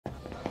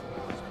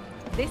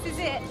This is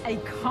it, a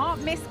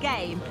can't-miss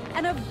game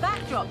and a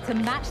backdrop to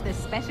match the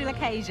special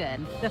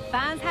occasion. The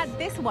fans had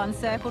this one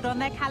circled on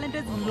their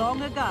calendars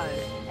long ago,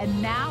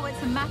 and now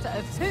it's a matter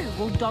of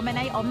who will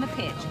dominate on the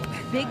pitch.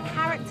 Big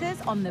characters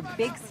on the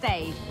big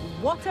stage.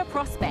 What a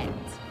prospect.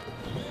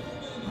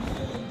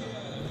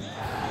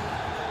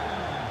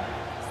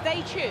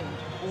 Stay tuned,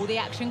 all the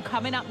action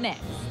coming up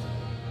next.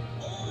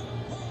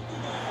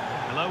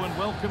 Hello and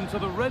welcome to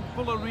the Red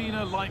Bull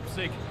Arena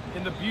Leipzig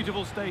in the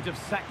beautiful state of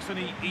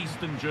Saxony,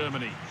 eastern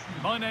Germany.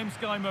 My name's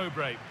Guy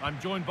Mowbray. I'm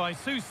joined by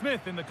Sue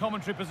Smith in the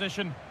commentary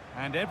position,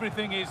 and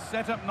everything is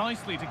set up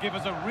nicely to give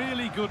us a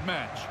really good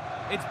match.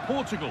 It's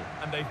Portugal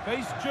and they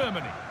face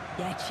Germany.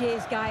 Yeah,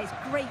 cheers, Guy.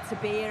 It's great to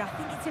be here. I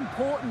think it's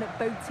important that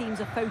both teams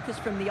are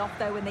focused from the off,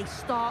 though, and they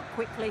start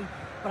quickly.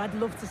 But I'd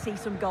love to see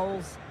some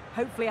goals.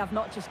 Hopefully I've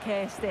not just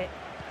cursed it.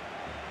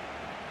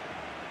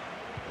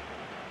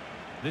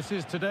 This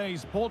is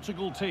today's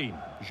Portugal team.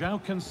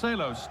 João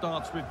Cancelo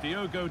starts with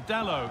Diogo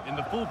Dalot in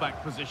the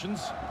fullback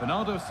positions.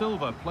 Bernardo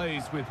Silva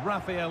plays with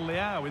Rafael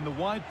Leao in the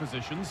wide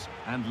positions.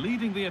 And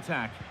leading the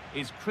attack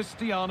is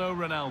Cristiano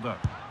Ronaldo.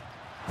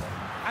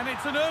 And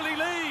it's an early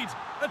lead!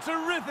 A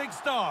terrific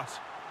start!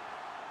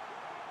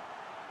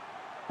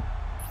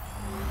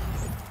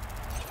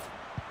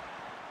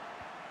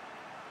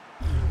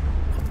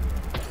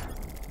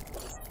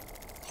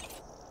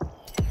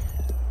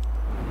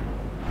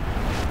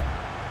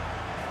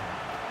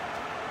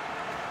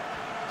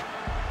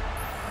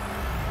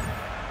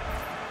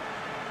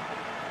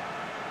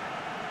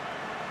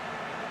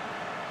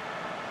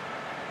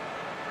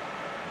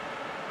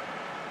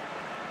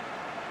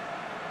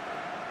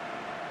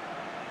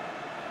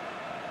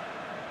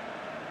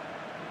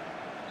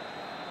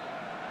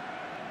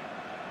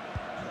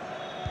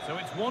 So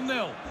it's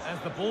 1-0 as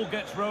the ball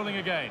gets rolling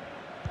again.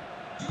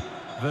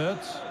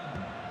 Wirtz.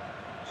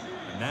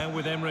 And now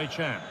with Emre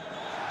Can.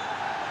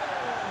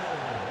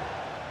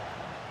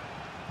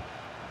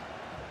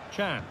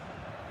 Can.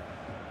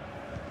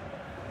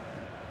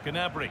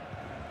 Gnabry.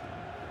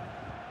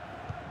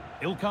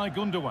 Ilkay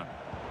Gundogan.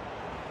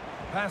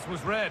 Pass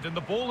was read and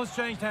the ball has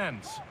changed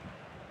hands.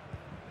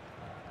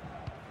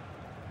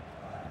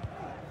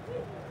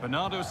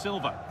 Bernardo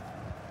Silva.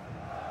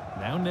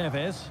 Now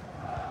Neves.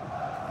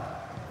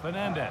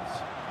 Fernandez.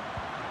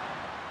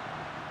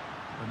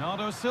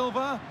 Bernardo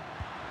Silva.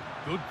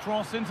 Good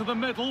cross into the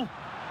middle.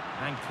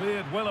 And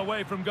cleared well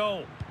away from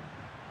goal.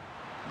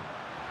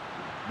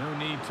 No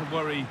need to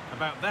worry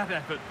about that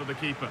effort for the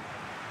keeper.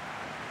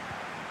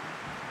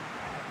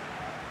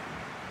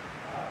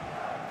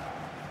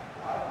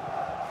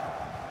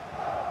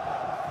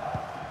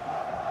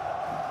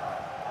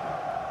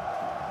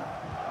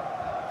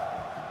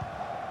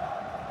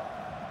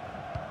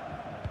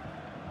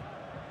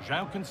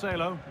 João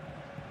Cancelo.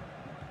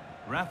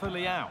 Rafa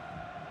Leao.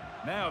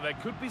 Now, there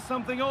could be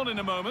something on in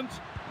a moment.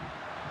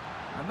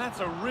 And that's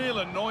a real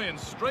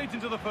annoyance, straight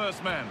into the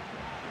first man.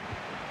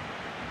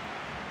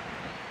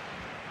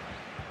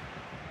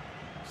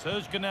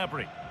 Serge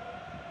Gnabry.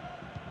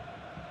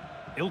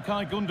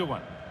 Ilkay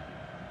Gundogan.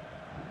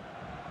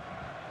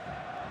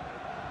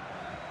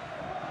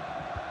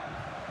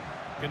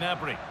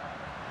 Gnabry.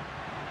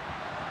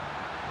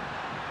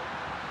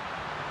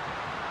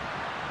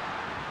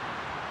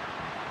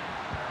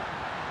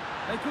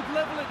 They could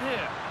level it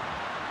here.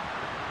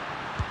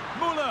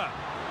 Muller.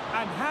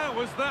 And how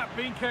has that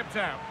been kept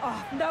out?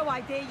 Oh, no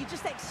idea. You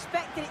just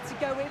expected it to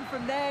go in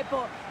from there,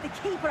 but the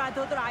keeper had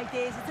other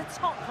ideas. It's a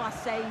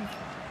top-class save.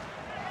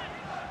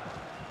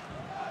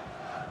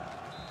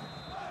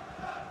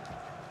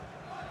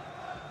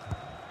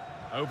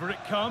 Over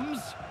it comes.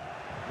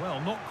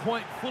 Well, not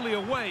quite fully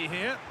away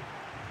here.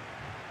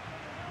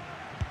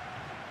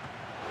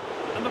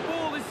 And the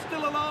ball is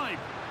still alive.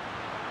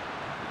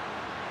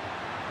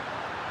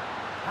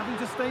 Having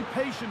to stay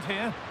patient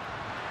here.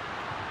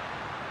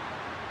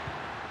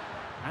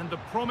 And the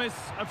promise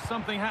of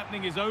something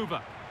happening is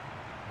over.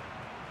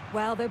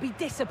 Well, they'll be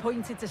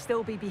disappointed to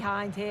still be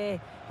behind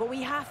here, but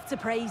we have to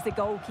praise the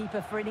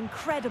goalkeeper for an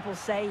incredible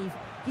save.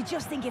 You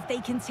just think if they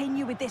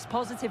continue with this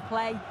positive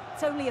play,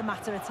 it's only a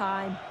matter of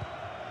time.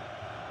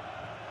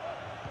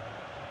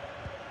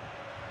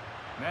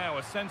 Now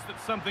a sense that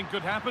something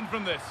could happen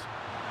from this.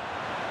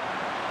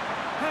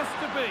 Has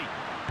to be.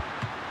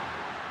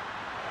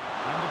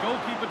 And the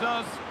goalkeeper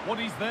does what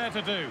he's there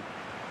to do.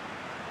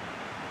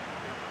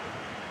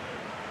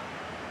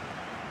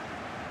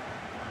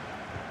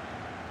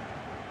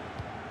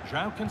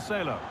 João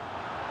Cancelo.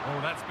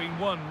 Oh, that's been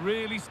won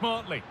really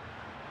smartly.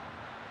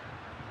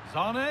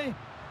 Zane.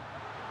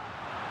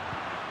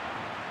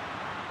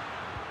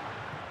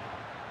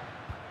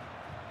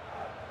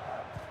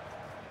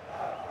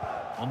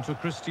 On to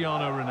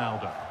Cristiano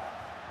Ronaldo.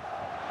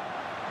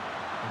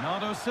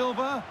 Bernardo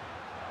Silva.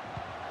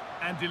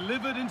 And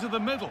delivered into the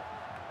middle.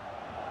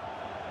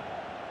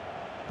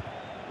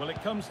 Well,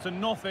 it comes to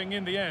nothing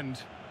in the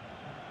end.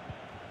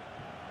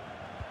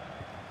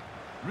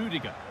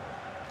 Rudiger.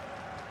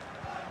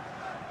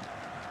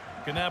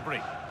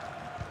 Gnabry.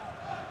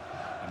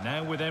 And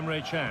now with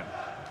Emre Can.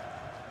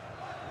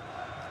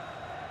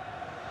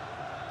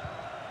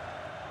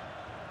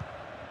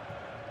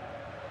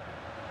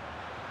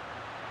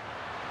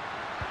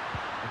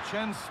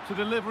 chance to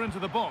deliver into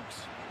the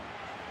box.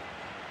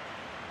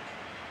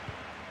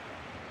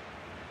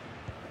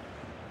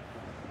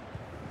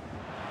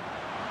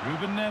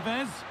 Ruben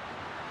Neves.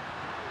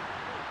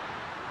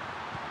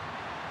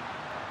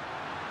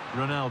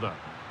 Ronaldo.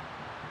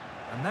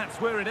 And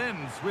that's where it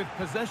ends, with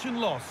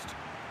possession lost.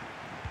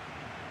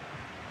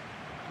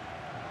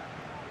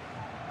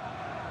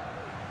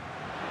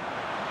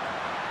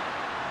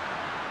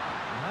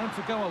 Allowed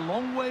to go a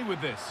long way with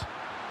this.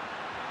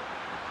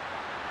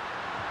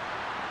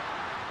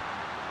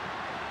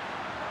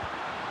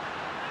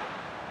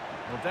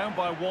 Well, down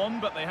by one,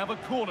 but they have a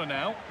corner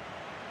now.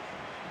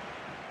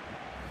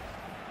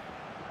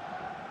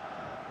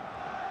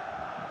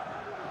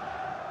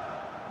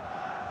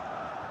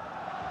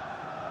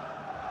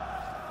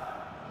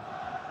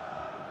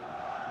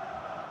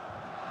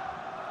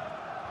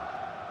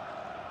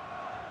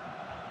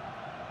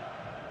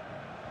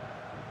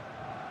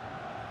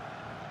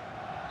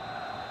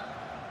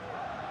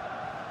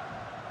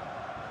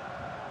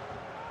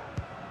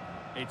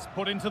 It's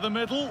put into the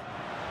middle.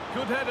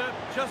 Good header,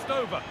 just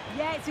over.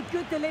 Yeah, it's a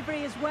good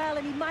delivery as well,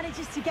 and he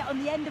manages to get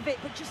on the end of it,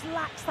 but just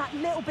lacks that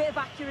little bit of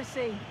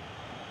accuracy.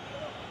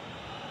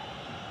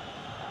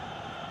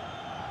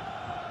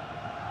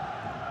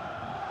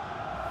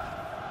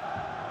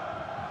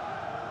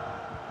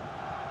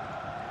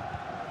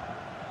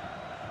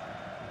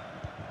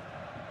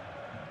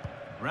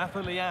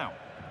 Rafa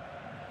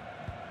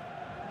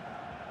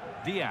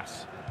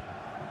Diaz.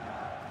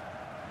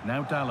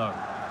 Now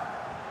Dallo.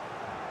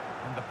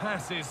 And the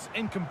pass is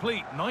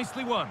incomplete.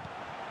 Nicely won.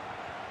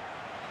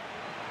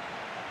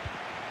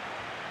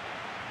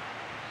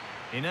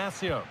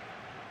 Inacio.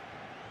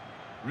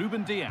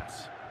 Ruben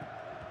Diaz.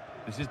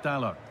 This is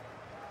Dallo.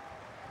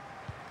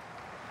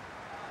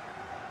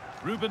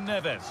 Ruben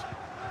Neves.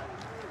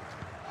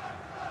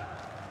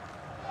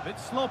 Bit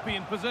sloppy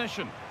in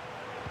possession.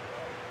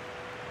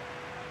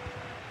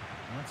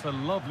 That's a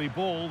lovely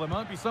ball. There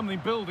might be something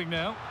building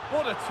now.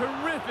 What a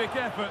terrific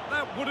effort.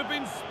 That would have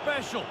been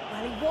special.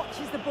 Well, he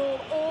watches the ball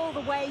all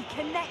the way,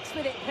 connects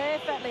with it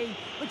perfectly,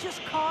 but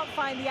just can't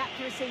find the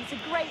accuracy. It's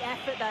a great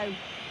effort, though.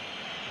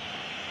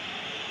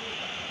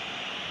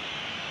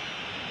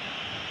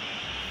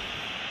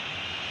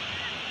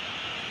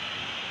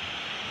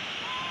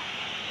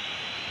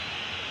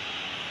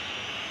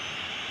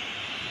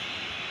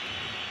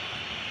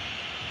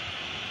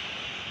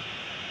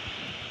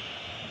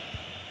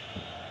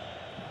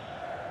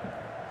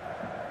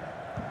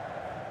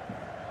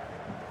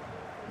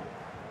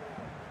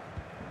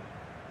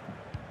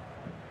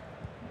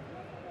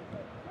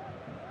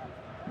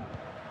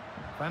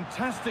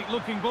 Fantastic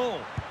looking ball.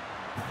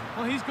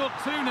 Well, he's got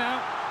two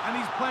now, and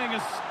he's playing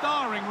a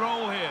starring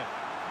role here.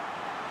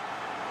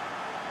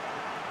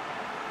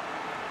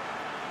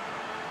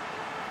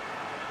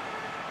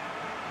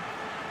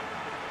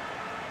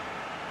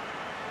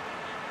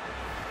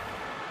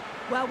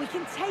 Well, we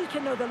can take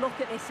another look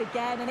at this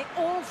again, and it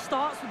all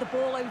starts with the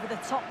ball over the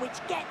top,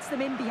 which gets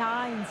them in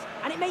behind.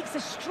 And it makes the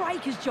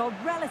striker's job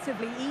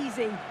relatively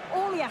easy.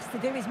 All he has to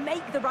do is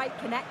make the right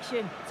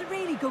connection. It's a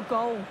really good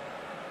goal.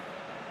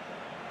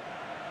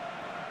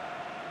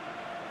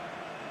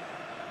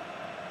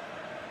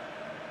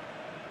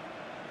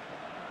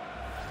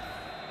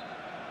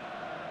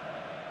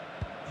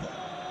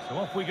 So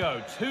off we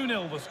go,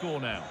 2-0 the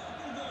score now.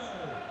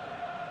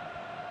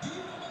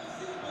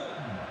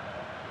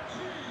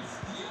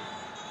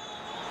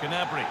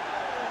 Gnabry.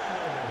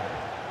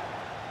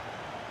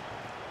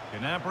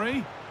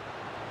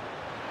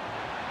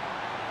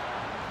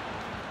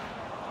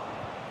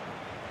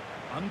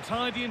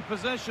 Untidy in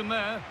possession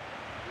there.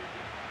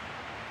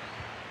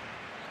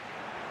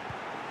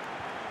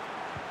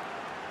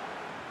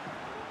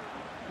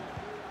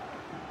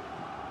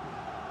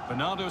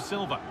 Bernardo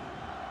Silva.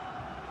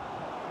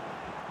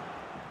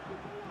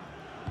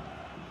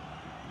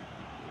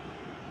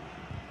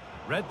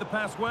 Read the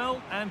pass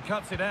well and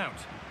cuts it out.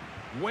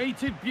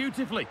 Waited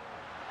beautifully.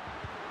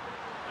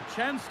 A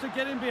chance to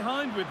get in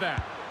behind with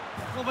that.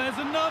 Well, there's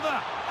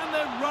another, and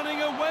they're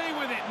running away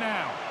with it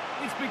now.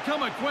 It's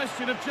become a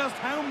question of just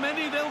how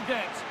many they'll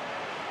get.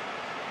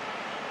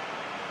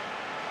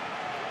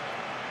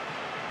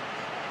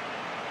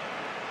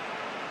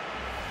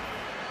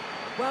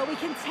 Well, we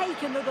can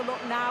take another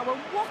look now,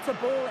 and what a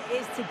ball it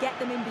is to get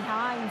them in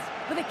behind.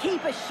 But the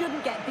keeper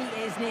shouldn't get beat at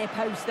his near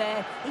post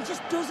there. He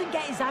just doesn't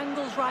get his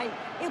angles right.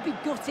 He'll be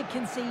gutted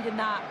conceding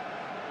that.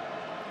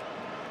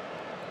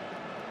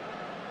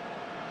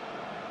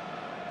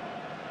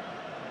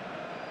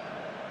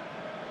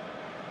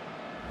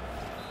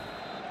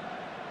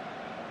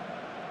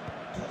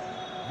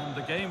 And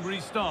the game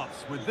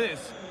restarts with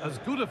this, as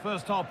good a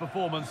first-half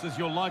performance as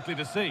you're likely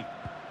to see.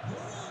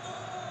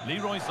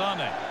 Leroy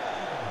Sané.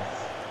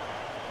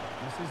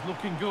 This is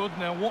looking good.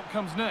 Now what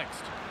comes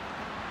next?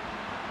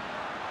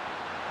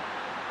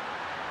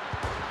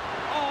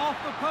 Oh, off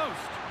the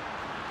post.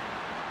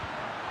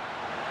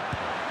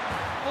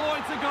 Oh,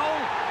 it's a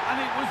goal. And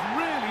it was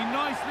really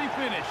nicely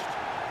finished.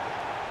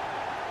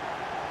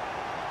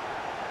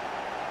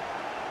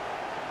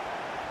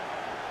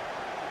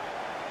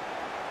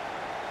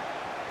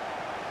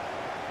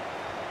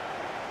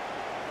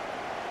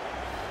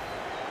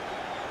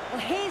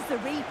 here's the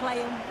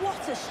replay, and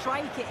what a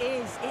strike it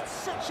is. It's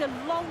such a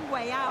long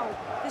way out.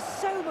 There's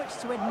so much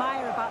to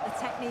admire about the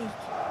technique.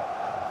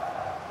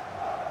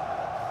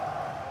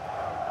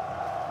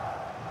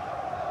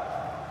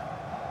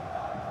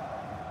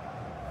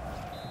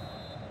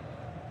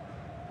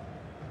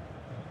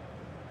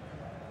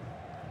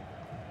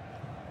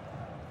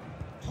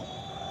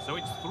 So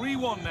it's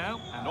 3-1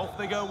 now, and off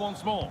they go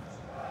once more.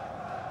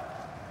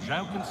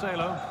 João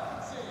Cancelo.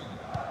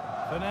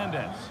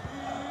 Fernandez.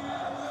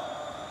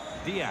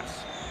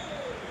 Diaz.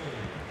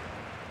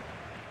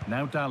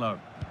 Now Dalot.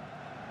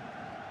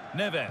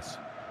 Neves.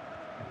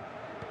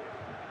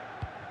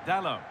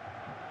 Dalot.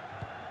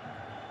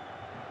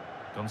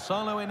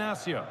 Gonzalo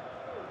Inacio.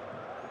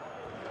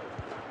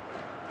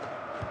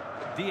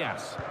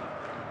 Diaz.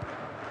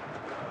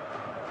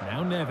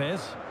 Now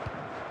Neves.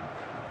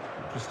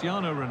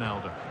 Cristiano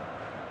Ronaldo.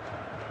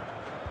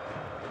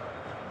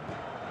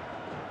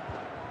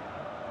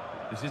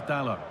 This is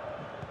Dalot.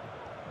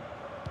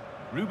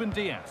 Ruben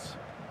Diaz.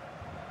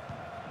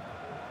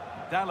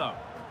 Dalot.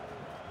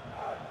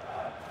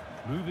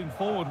 Moving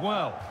forward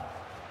well.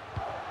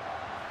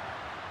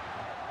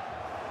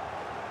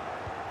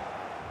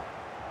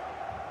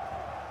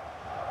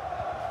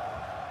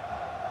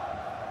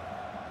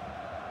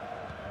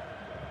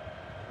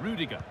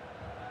 Rudiger.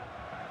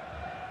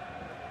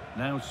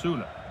 Now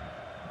Sula.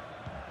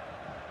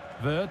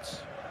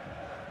 Wirtz.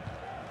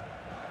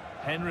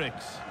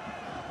 Henriks.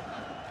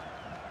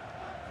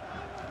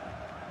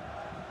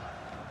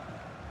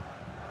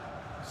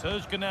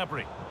 Serge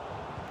Gnabry.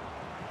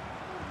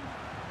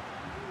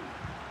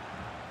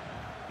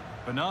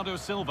 Bernardo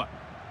Silva.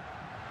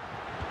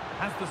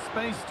 Has the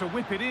space to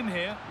whip it in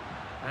here,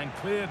 and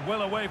cleared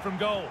well away from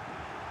goal.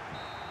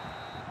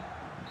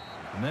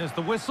 And there's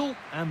the whistle,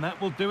 and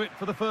that will do it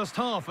for the first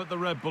half at the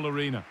Red Bull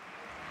Arena.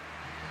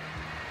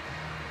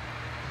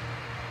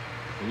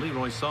 Well,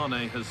 Leroy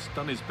Sané has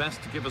done his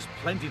best to give us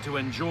plenty to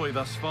enjoy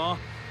thus far.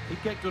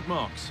 He'd get good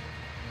marks.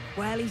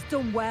 Well, he's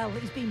done well.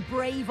 He's been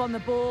brave on the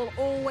ball,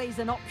 always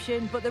an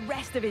option, but the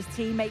rest of his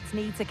teammates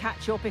need to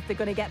catch up if they're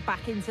going to get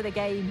back into the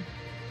game.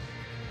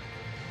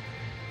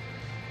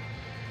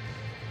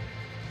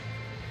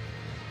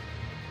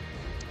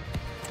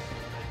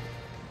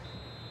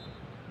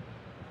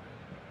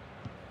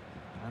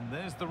 And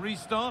there's the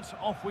restart.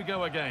 Off we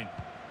go again.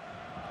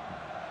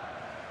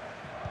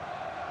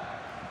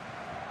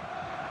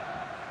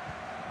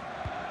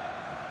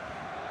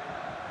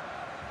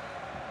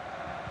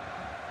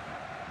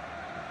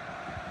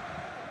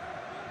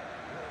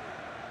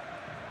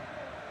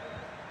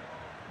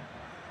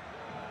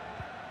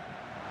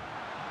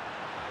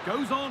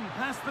 Goes on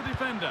past the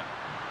defender.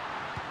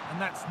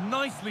 And that's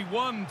nicely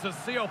won to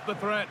see off the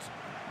threat.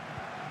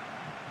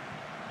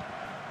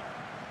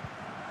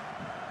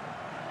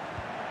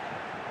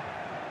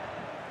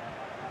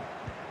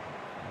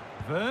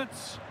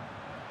 Wirtz.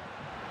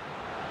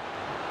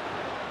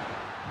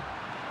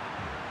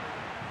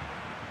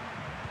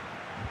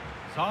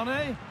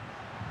 Sané.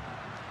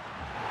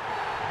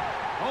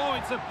 Oh,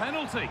 it's a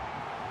penalty.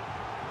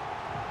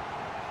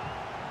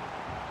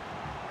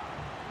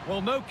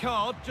 Well, no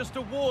card, just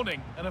a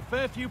warning and a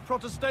fair few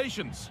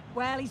protestations.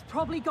 Well, he's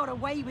probably got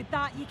away with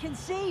that. You can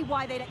see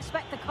why they'd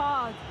expect the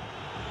card.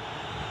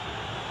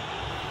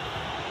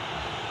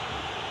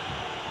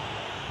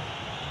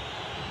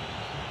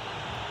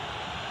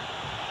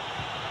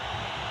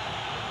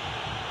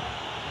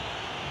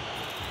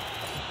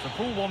 To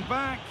pull one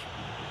back.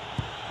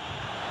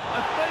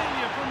 A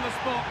failure from the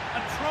spot,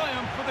 a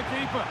triumph for the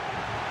keeper.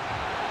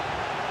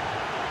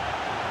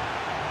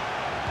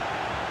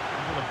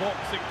 Into the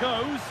box it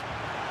goes.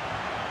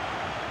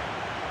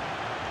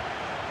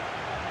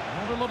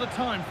 Not a lot of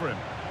time for him.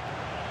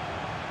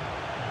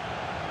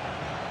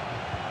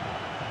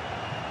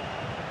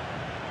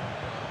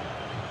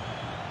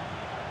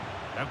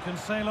 Now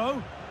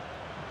Cancelo.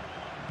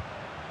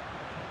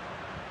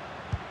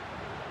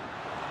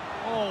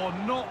 Oh,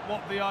 not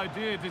what the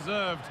idea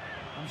deserved.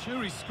 I'm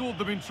sure he scored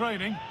them in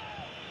training.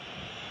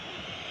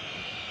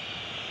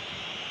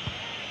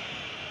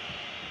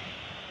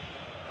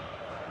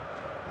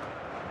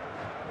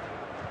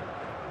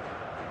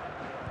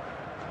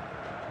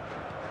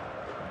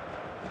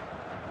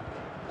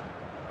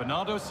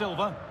 Bernardo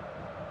Silva.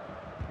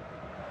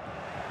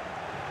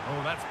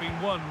 Oh, that's been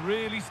won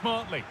really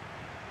smartly.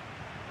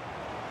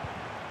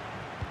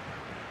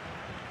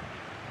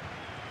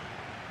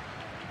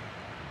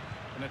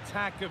 An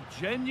attack of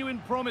genuine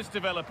promise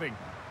developing.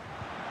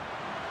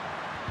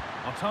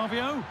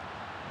 Otavio.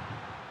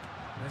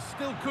 There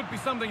still could be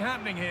something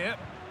happening here.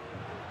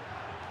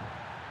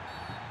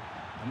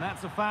 And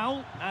that's a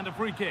foul and a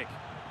free kick.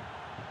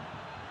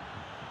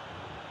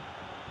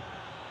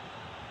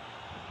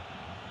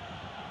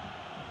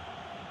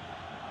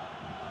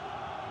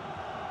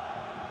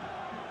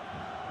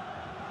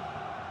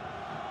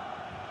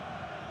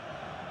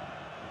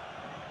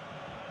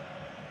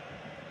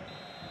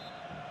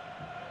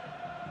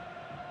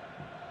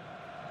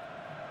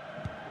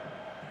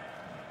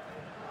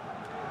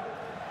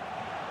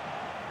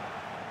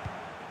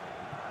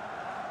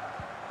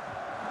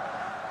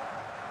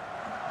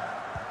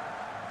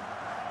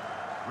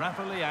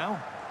 Rafa Leao.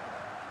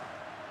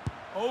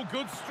 Oh,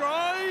 good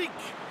strike!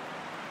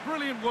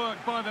 Brilliant work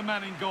by the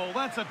man in goal.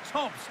 That's a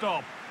top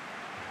stop.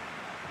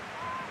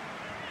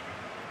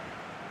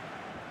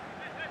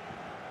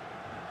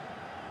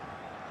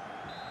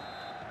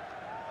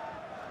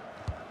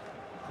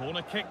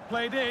 Corner kick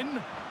played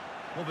in.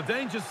 Well, the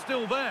danger's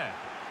still there.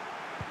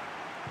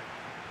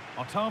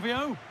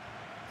 Otavio.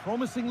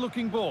 Promising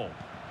looking ball.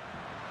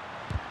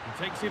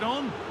 He takes it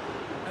on.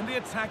 And the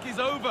attack is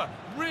over.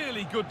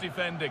 Really good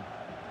defending.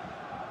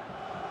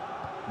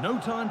 No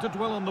time to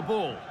dwell on the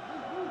ball.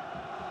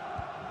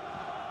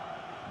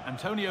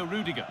 Antonio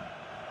Rudiger.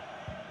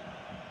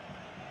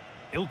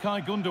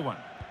 Ilkay Gundogan.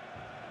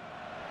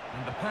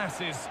 And the pass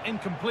is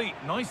incomplete.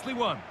 Nicely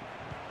won.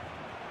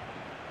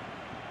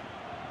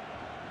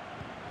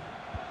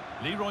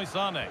 Leroy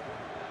Sané.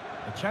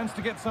 A chance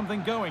to get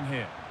something going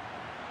here.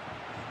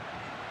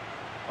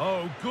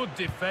 Oh, good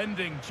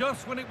defending,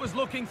 just when it was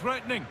looking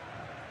threatening.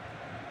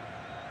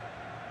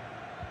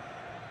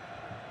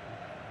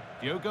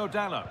 Diogo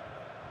Dalot.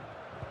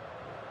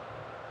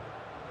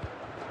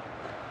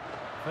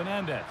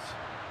 Fernandez.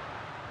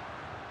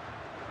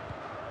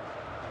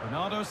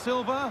 Bernardo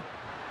Silva.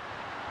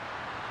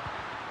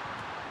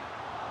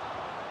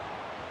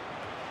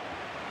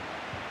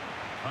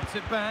 Cuts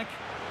it back.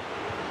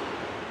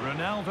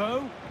 Ronaldo.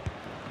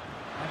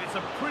 And it's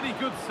a pretty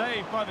good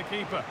save by the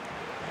keeper.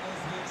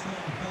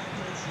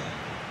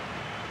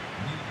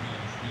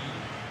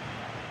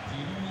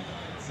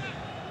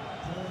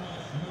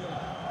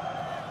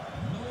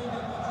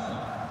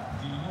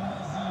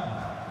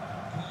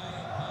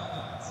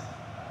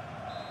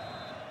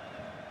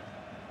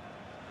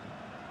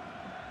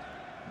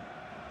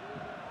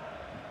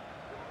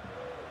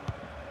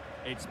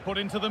 It's put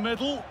into the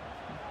middle.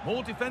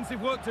 More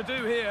defensive work to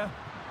do here.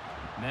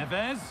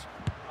 Neves.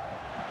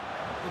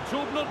 The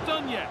job not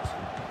done yet.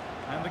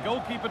 And the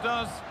goalkeeper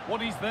does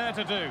what he's there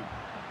to do.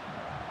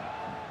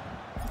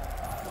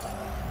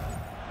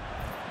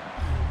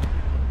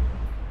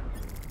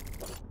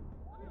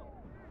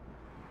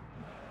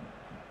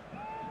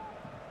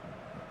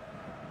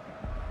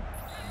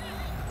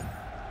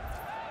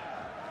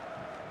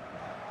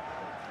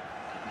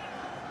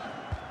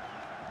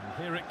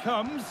 And here it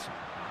comes.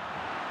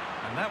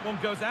 And that one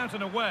goes out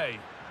and away.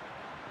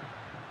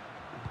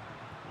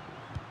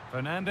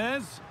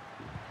 Fernandez.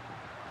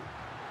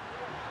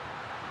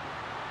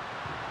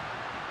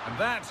 And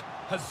that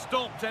has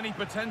stopped any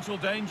potential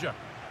danger.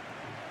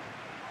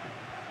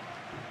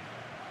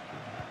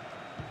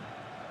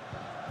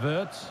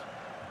 Wirtz.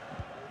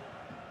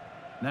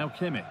 Now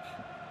Kimmich.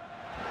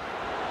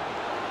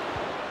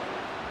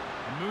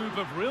 A move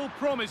of real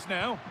promise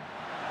now.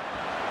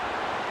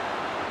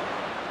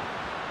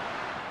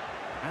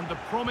 And the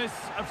promise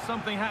of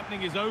something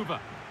happening is over.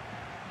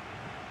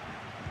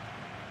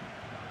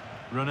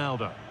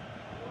 Ronaldo.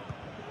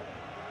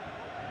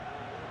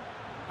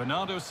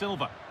 Bernardo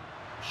Silva.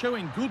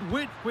 Showing good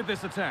wit with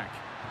this attack.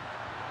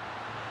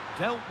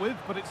 Dealt with,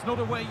 but it's not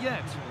away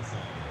yet.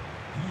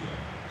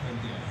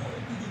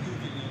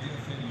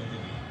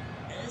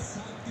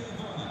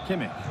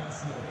 Kimmich.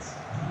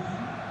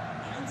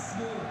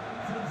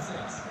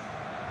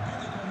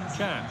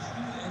 Chan.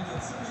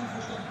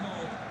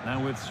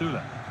 Now with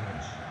Sula.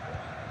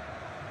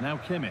 Now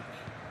Kimmich.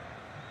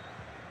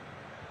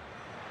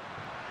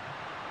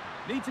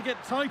 Need to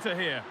get tighter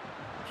here.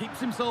 Keeps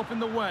himself in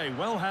the way.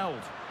 Well held.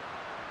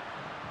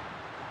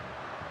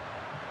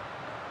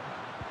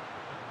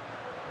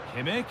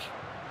 Kimmich.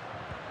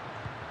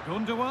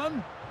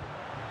 Gundogan.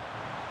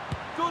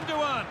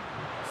 Gundogan.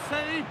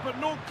 Saved but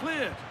not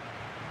cleared.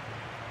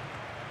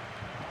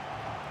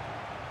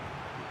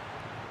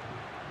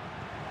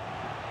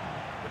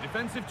 The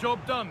defensive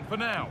job done for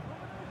now.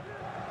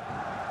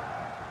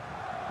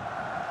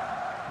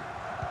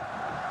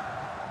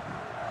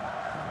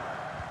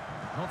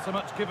 Not so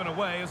much given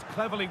away as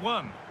cleverly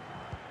won.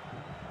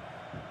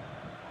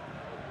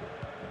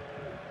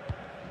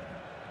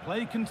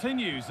 Play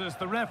continues as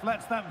the ref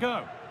lets that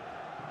go.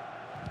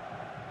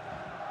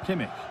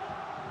 Kimmich.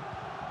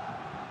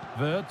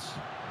 Wirtz.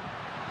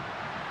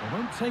 They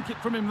won't take it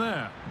from him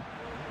there.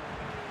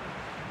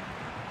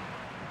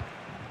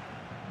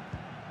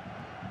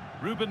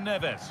 Ruben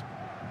Neves.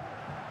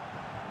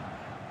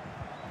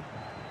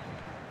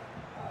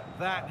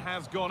 That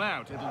has gone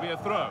out. It'll be a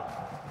throw.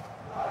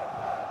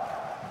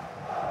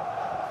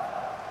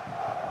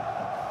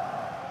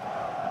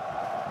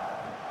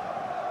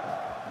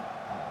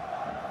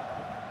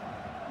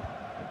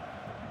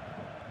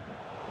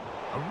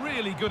 A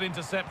really good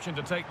interception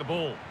to take the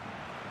ball.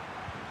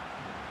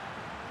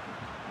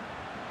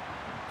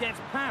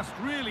 Gets past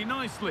really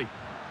nicely.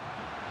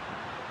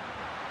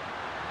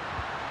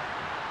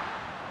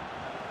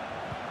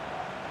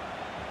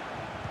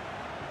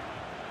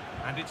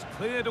 And it's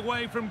cleared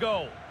away from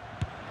goal.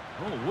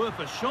 Oh, worth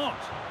a shot.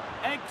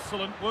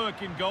 Excellent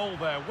work in goal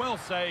there. Well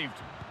saved.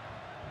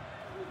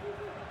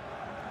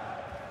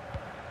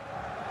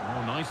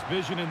 Oh, nice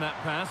vision in that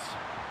pass.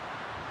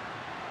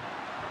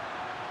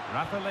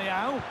 Rafa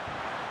Leao.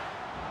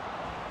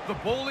 The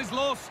ball is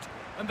lost.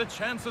 and the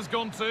chance has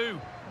gone too.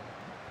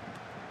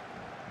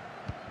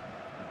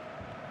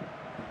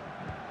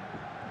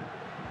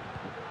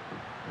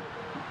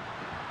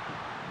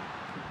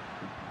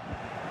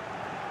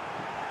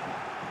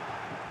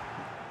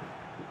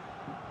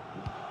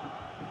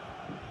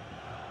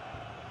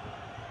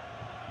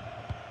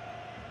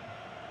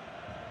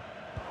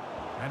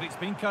 And it's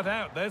been cut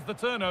out. There's the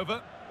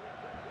turnover.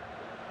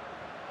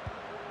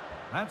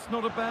 That's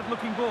not a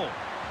bad-looking ball.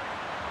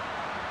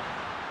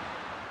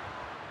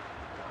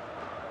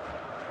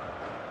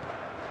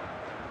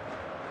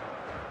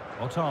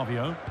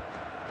 Otavio.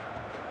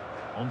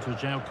 On to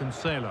João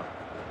Cancelo.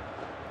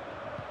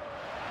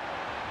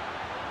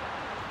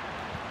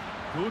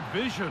 Good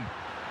vision.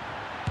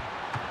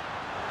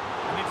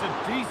 And it's a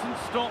decent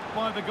stop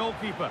by the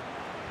goalkeeper.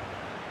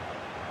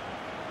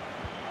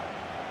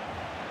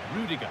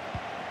 Rudiger.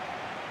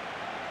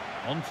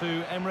 On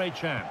to Emre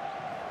Can.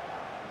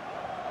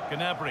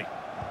 Gnabry.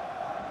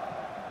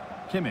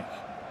 Kimmich.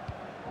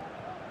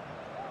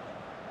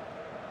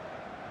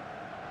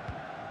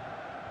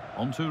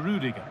 On to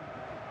Rudiger.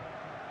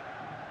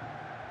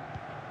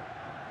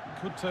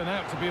 Could turn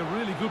out to be a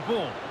really good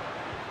ball.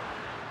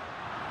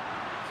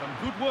 Some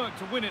good work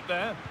to win it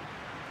there.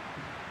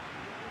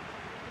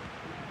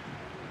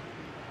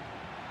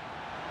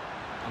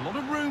 A lot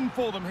of room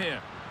for them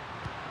here.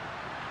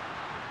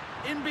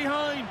 In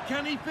behind,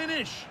 can he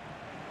finish?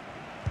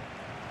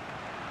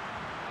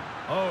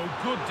 Oh,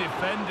 good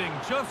defending,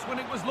 just when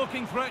it was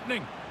looking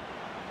threatening.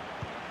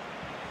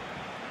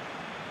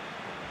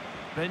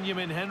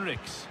 Benjamin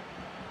Henrichs.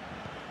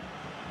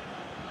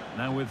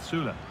 Now with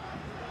Sula.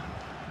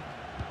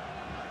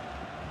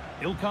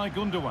 Ilkay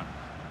Gundogan.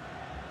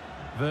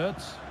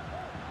 Wirtz.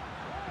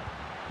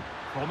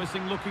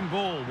 Promising looking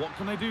ball. What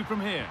can they do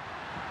from here?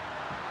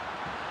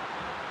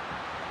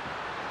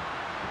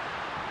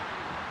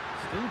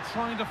 Still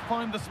trying to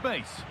find the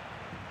space.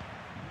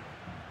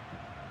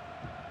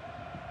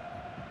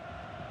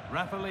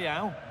 Rafa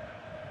Leao.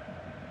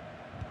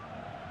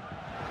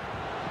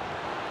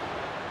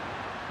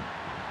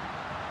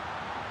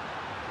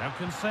 Now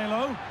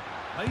Cancelo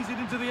plays it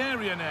into the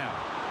area now.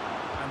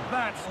 And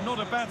that's not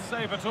a bad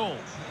save at all.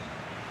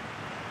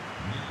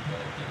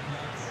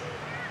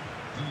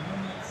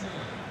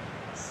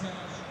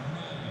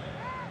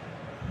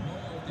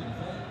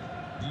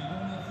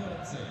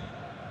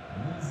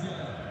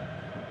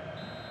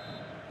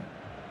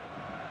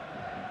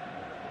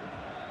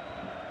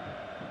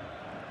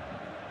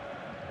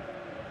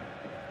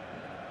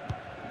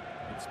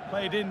 It's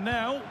played in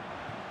now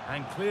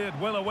and cleared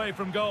well away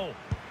from goal.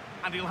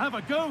 And he'll have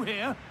a go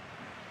here.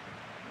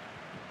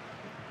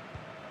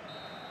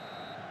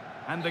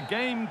 And the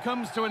game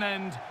comes to an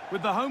end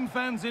with the home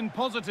fans in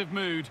positive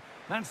mood.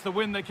 That's the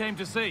win they came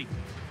to see.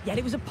 Yeah,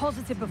 it was a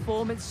positive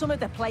performance. Some of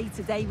their play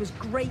today was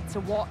great to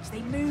watch.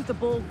 They moved the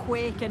ball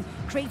quick and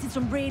created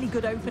some really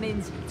good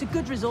openings. It's a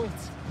good result.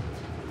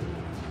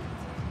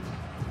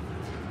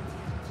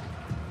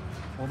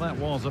 Well, that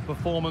was a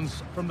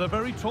performance from the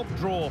very top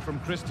drawer from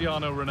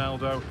Cristiano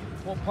Ronaldo.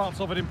 What parts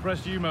of it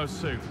impressed you most,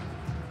 Sue?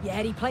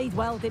 Yeah, he played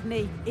well, didn't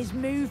he? His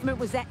movement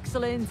was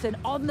excellent, and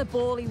on the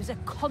ball, he was a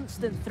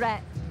constant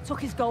threat. Took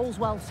his goals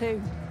well,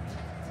 too.